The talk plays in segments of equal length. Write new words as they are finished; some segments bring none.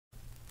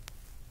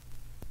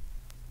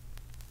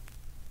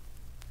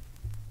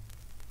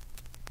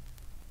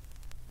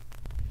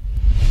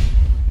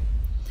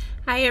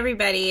Hi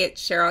everybody,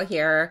 it's Cheryl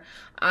here.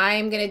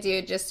 I'm going to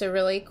do just a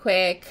really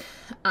quick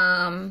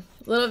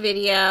little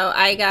video.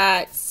 I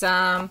got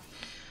a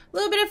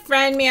little bit of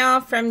friend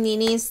mail from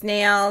Nini's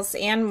Nails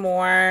and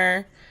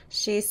More.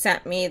 She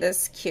sent me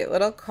this cute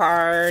little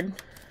card.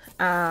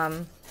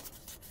 So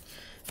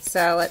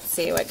let's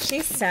see what she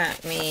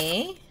sent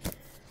me.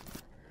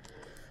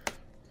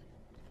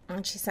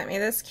 And she sent me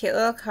this cute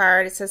little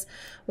card. It says,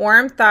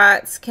 warm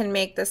thoughts can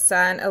make the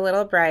sun a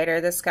little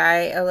brighter, the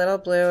sky a little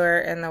bluer,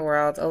 and the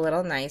world a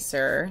little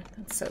nicer.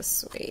 That's so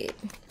sweet.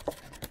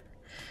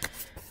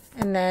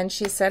 And then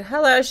she said,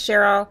 hello,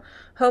 Cheryl.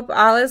 Hope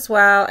all is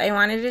well. I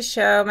wanted to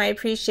show my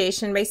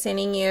appreciation by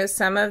sending you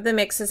some of the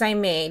mixes I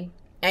made.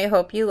 I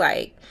hope you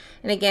like.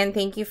 And again,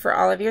 thank you for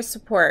all of your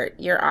support.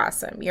 You're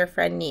awesome. Your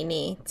friend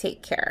Nini.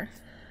 Take care.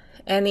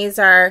 And these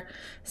are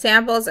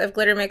samples of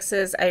glitter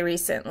mixes I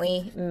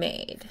recently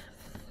made.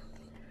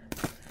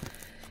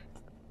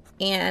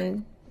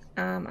 And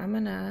I'm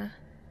gonna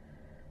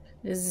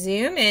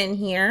zoom in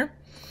here.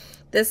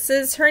 This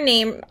is her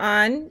name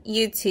on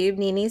YouTube,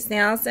 Nini's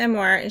Nails and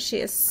More, and she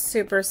is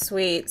super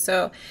sweet.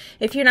 So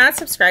if you're not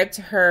subscribed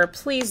to her,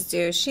 please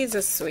do. She's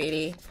a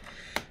sweetie.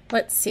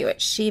 Let's see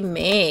what she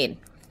made.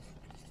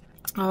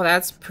 Oh,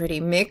 that's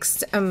pretty.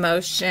 Mixed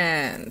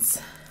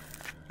Emotions.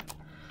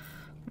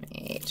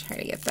 Try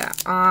to get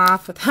that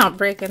off without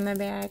breaking the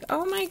bag.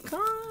 Oh my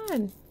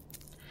god.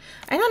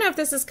 I don't know if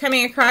this is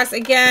coming across.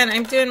 Again,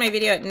 I'm doing my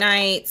video at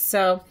night,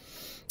 so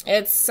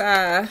it's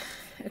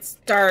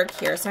dark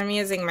here, so I'm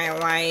using my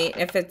light.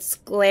 If it's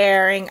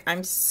glaring,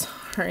 I'm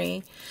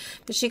sorry.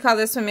 But she called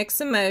this one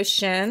Mixed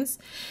Emotions.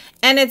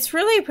 And it's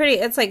really pretty.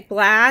 It's like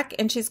black,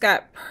 and she's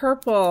got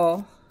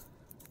purple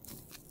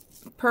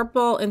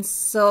and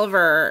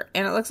silver,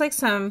 and it looks like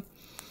some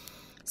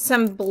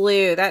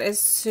blue. That is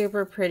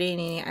super pretty,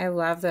 Nini. I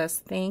love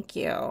this. Thank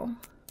you.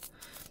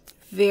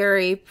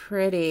 Very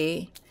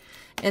pretty.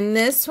 And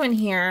this one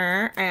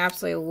here, I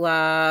absolutely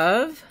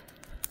love.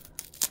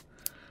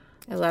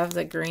 I love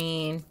the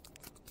green.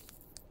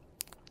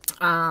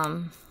 I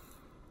don't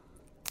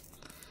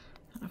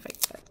know if I can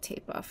get that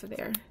tape off of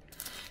there.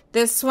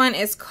 This one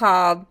is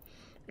called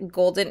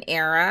Golden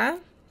Era.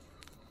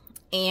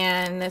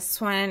 And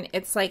this one,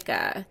 it's like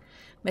a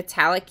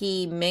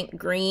metallic-y mint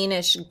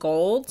greenish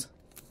gold.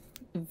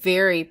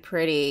 Very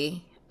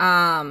pretty.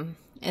 And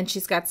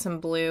she's got some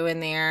blue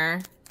in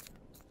there.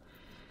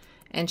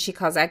 And she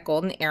calls that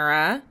Golden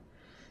Era.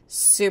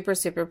 Super,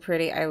 super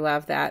pretty. I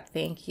love that.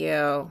 Thank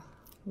you.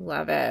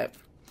 Love it.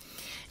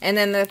 And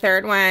then the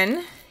third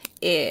one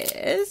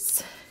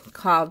is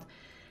called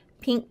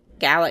Pink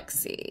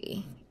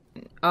Galaxy.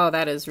 Oh,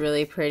 that is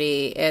really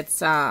pretty.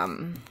 It's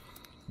like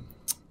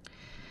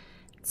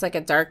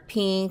a dark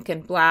pink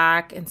and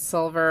black and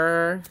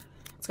silver.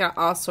 It's got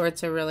all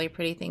sorts of really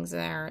pretty things in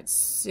there. It's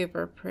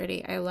super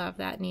pretty. I love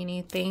that,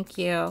 Nini. Thank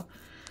you.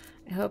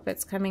 I hope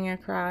it's coming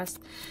across.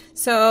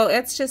 So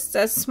it's just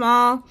a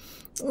small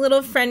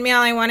little friend mail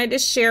I wanted to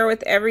share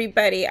with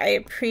everybody. I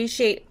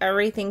appreciate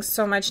everything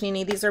so much,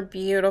 Nini. These are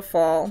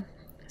beautiful.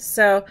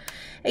 So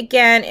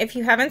again, if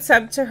you haven't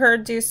subbed to her,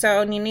 do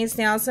so. Nini's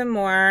Nails and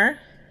More.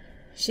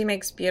 She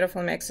makes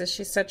beautiful mixes.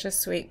 She's such a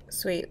sweet,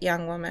 sweet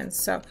young woman.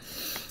 So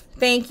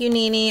thank you,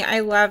 Nini. I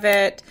love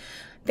it.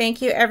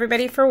 Thank you,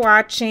 everybody, for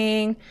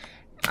watching.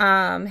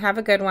 Have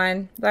a good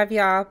one. Love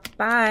y'all.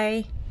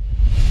 Bye.